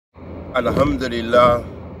Alhamdulillah,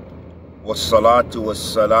 wassalatu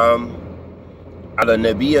wassalam ala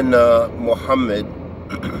nabiyyina Muhammad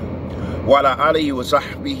wa ala alihi wa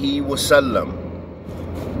sahbihi wa sallam.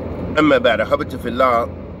 Amma ba'da, habatu fillah,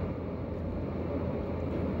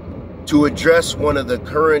 to address one of the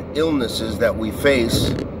current illnesses that we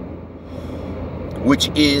face,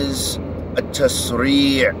 which is a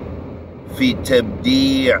tasri' fi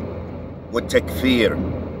tabdi' wa takfir.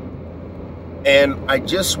 And I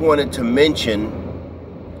just wanted to mention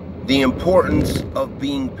the importance of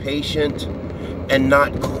being patient and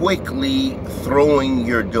not quickly throwing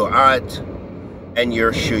your du'at and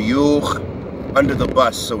your shuyukh under the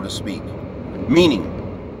bus, so to speak. Meaning,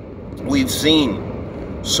 we've seen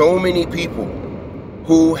so many people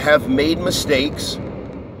who have made mistakes,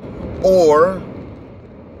 or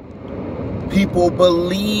people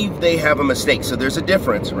believe they have a mistake. So there's a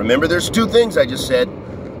difference. Remember, there's two things I just said.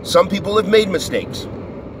 Some people have made mistakes.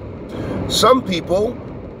 Some people,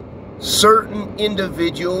 certain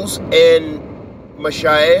individuals and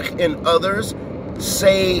Mashaikh and others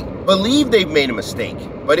believe they've made a mistake.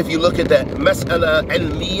 But if you look at that mas'ala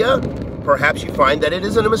ilmiya, perhaps you find that it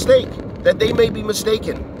isn't a mistake, that they may be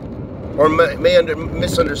mistaken or may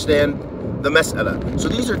misunderstand the mas'ala. So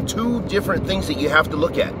these are two different things that you have to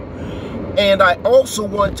look at. And I also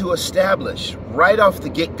want to establish right off the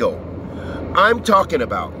get-go, I'm talking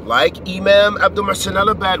about, like Imam Abdul Mohsin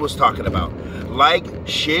al-Abbad was talking about, like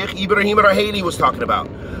Sheikh Ibrahim Raheli was talking about,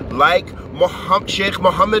 like Sheikh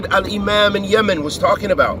Muhammad al-Imam in Yemen was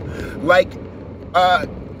talking about, like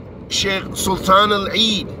Sheikh Sultan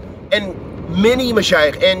al-Eid, and many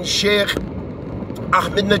Mashaikh, and Sheikh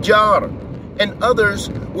Ahmed Najjar, and others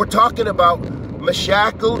were talking about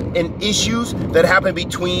mashakil and issues that happen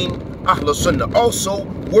between Ahlul Sunnah. Also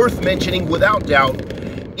worth mentioning without doubt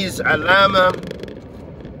is Allamah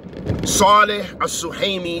Salih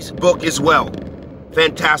al-Suhaimi's book as well.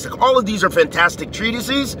 Fantastic. All of these are fantastic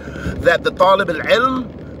treatises that the Talib al-Ilm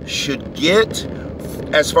should get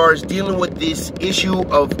as far as dealing with this issue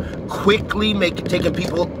of quickly taking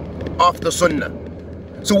people off the Sunnah.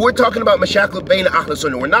 So we're talking about mashakil bayna Ahlul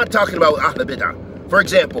Sunnah. We're not talking about Ahlul Bid'ah. For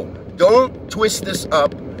example, don't twist this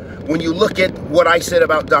up when you look at what I said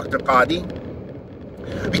about Dr. Qadi,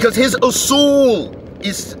 because his usul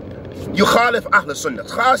is yukhalif Ahlul Sunnah.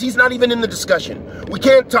 He's not even in the discussion. We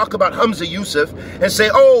can't talk about Hamza Yusuf and say,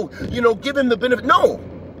 oh, give him the benefit. No.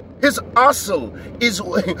 His asl is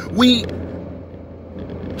we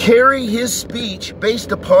carry his speech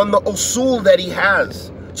based upon the usul that he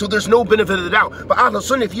has. So there's no benefit of the doubt. But Ahlul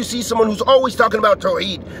Sunnah, if you see someone who's always talking about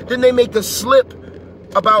Tawheed, then they make a slip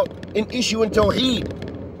about an issue in Tawheed.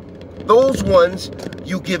 Those ones,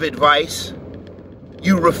 you give advice,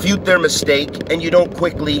 you refute their mistake, and you don't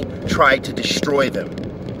quickly try to destroy them.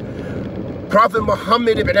 Prophet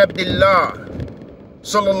Muhammad ibn Abdullah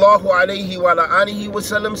sallallahu alayhi wa alihi wa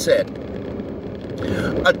sallam said,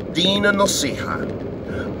 Ad-Deen nasiha,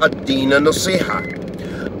 Ad-Deen nasiha,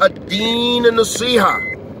 Ad-Deen nasiha.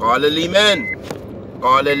 قال لمن؟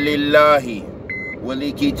 قال لله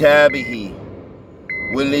ولكتابه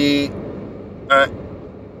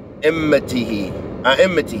ولأئمته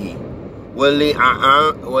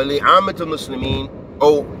ولعامة المسلمين،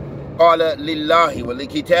 أو قال لله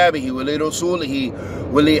ولكتابه ولرسوله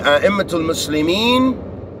ولأئمة المسلمين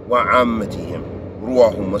وعامتهم.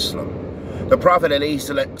 رواه Muslim. The Prophet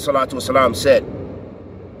ﷺ said,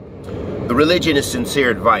 the religion is sincere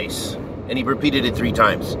advice. And he repeated it 3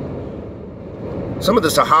 times. Some of the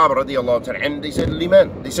Sahaba radiallahu ta'ala, and they said, Liman.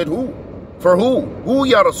 They said, who? For who? Who,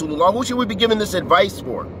 Ya Rasulullah? Who should we be giving this advice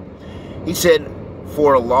for? He said,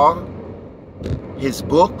 for Allah, His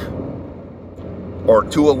book, or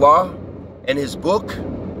to Allah and His book,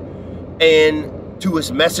 and to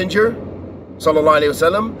His messenger, sallallahu alayhi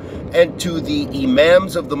wasallam, and to the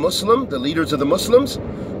imams of the Muslim, the leaders of the Muslims,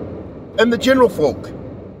 and the general folk.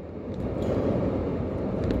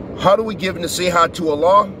 How do we give nasiha to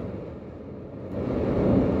Allah?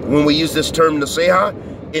 When we use this term nasiha,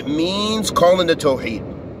 it means calling the Tawheed.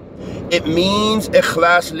 It means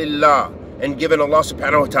ikhlas lillah, and giving Allah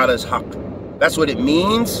subhanahu wa ta'ala His haqq. That's what it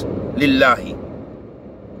means, lillahi.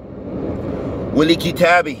 Wali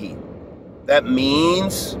kitabihi. That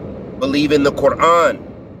means believe in the Quran.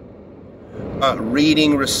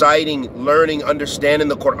 Reading, reciting, learning, understanding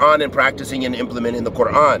the Quran, and practicing and implementing the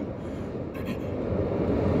Quran.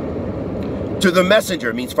 To the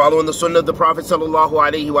messenger means following the sunnah of the Prophet sallallahu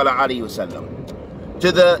alaihi wasallam.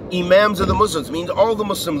 To the imams of the Muslims means all the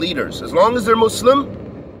Muslim leaders. As long as they're Muslim,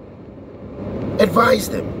 advise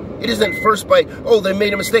them. It isn't first by, oh, they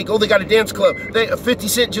made a mistake, oh, they got a dance club, 50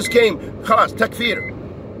 Cent just came, khalas, takfir.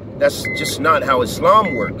 That's just not how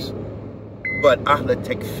Islam works. But Ahl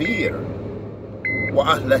Takfir, wa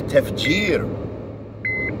Ahl Tafjir,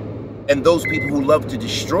 and those people who love to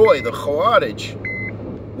destroy, the Khawarij,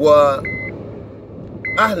 wa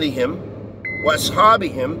Ahlihim, wa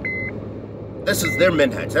Ashabihim, this is their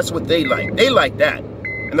manhaj. That's what they like. They like that.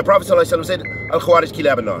 And the Prophet ﷺ said, Al-Khawarij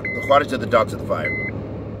kilab an-nar. The Khawarij are the dogs of the fire.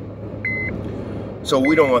 So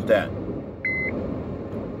we don't want that.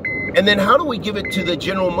 And then how do we give it to the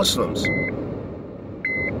general Muslims?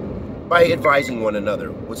 By advising one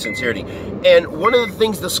another with sincerity. And one of the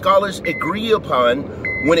things the scholars agree upon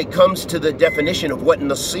when it comes to the definition of what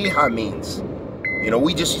nasiha means. You know,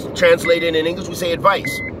 we just translate it in English, we say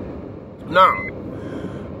advice. No.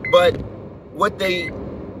 But what they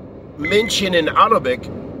mention in Arabic,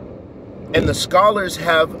 and the scholars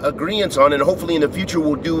have agreements on, and hopefully in the future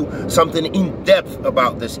we'll do something in depth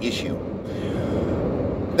about this issue.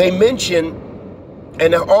 They mention,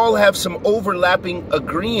 and all have some overlapping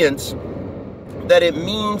agreements, that it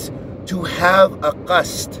means to have a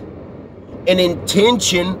qasd, an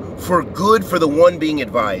intention for good for the one being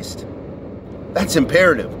advised. That's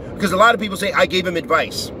imperative, because a lot of people say, I gave him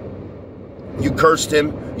advice. You cursed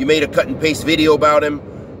him, you made a cut and paste video about him,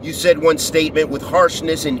 you said one statement with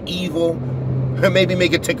harshness and evil, maybe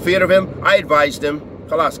make a takfir of him. I advised him,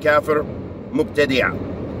 khalas, kafir, mubtadi'a.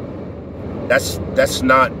 That's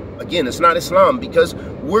not, again, it's not Islam, because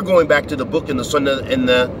we're going back to the book and the Sunnah and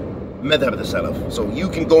the madhab of the Salaf. So you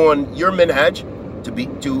can go on your manhaj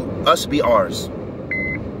to us be ours.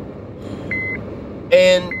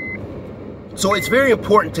 And so it's very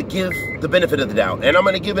important to give the benefit of the doubt. And I'm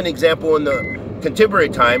going to give an example in the contemporary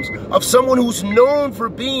times of someone who's known for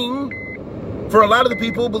being, for a lot of the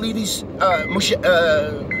people believe he's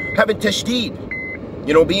having tashdid,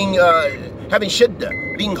 you know, being having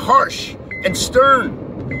shiddah, being harsh and stern.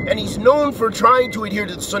 And he's known for trying to adhere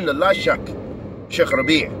to the Sunnah, la shak, Sheikh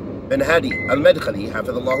Rabi' bin Hadi al-Madkhali,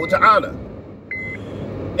 hafidhullah ta'ala.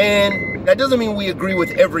 And that doesn't mean we agree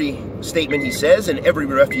with every statement he says and every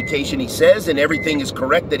refutation he says and everything is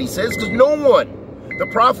correct that he says, because no one, the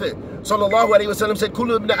Prophet sallallahu alaihi wasallam said,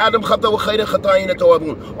 Kullu ibn Adam khata wa khayra khata'in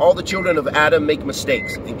tawabun. All the children of Adam make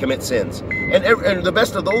mistakes and commit sins. And the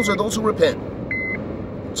best of those are those who repent.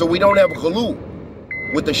 So we don't have ghulu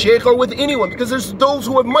with the sheikh or with anyone, because there's those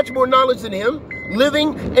who have much more knowledge than him,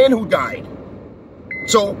 living and who died.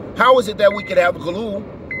 So how is it that we could have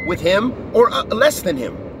ghulu with him or less than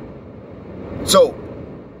him? So,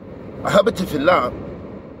 ahabati fillah,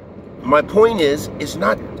 my point is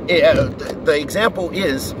not, the example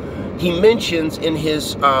is, he mentions in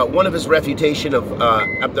his, one of his refutation of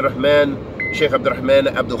Sheikh Abdurrahman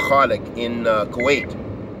Abdul Khalik in Kuwait.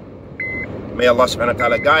 May Allah subhanahu wa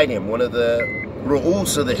ta'ala guide him, one of the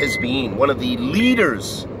ru'us of the Hizbiyin, one of the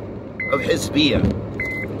leaders of Hizbiyah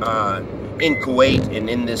in Kuwait, and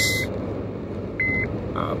in this,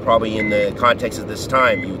 probably in the context of this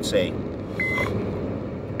time, you would say.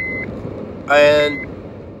 And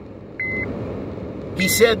he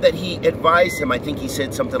said that he advised him, I think he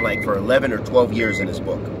said something like for 11 or 12 years in his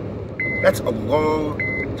book. That's a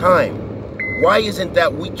long time. Why isn't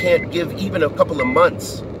that we can't give even a couple of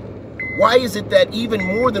months? Why is it that even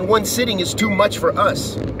more than one sitting is too much for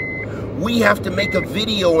us? We have to make a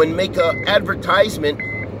video and make an advertisement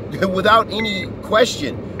without any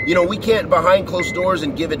question. You know, we can't behind closed doors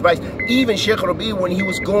and give advice. Even Sheikh Rabi, when he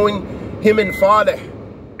was going, him and Faleh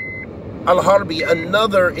al-Harbi,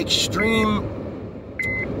 another extreme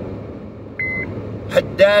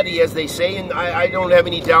Haddadi, as they say, and I don't have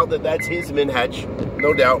any doubt that that's his minhaj,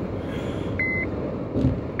 no doubt,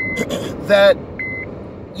 that,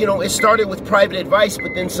 you know, it started with private advice,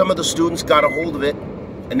 but then some of the students got a hold of it,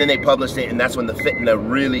 and then they published it, and that's when the fitna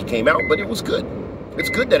really came out. But it was good. It's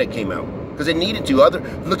good that it came out, because it needed to.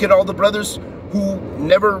 Look at all the brothers who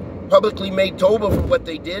never publicly made tawbah for what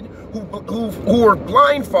they did, who were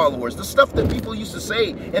blind followers. The stuff that people used to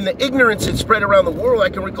say, and the ignorance that spread around the world. I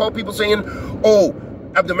can recall people saying, oh,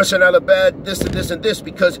 Abdul Mohsin al-Abbad, this and this and this,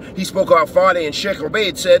 because he spoke about Fadi, and Sheikh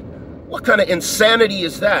Ubaid said, what kind of insanity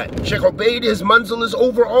is that? Sheikh Ubaid, his manzil is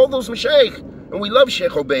over all those Mashaikh, and we love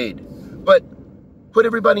Sheikh Ubaid. But put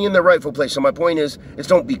everybody in their rightful place. So my point is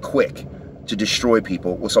don't be quick to destroy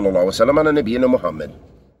people. Wa sallallahu wa sallam ala nabiyyina Muhammad.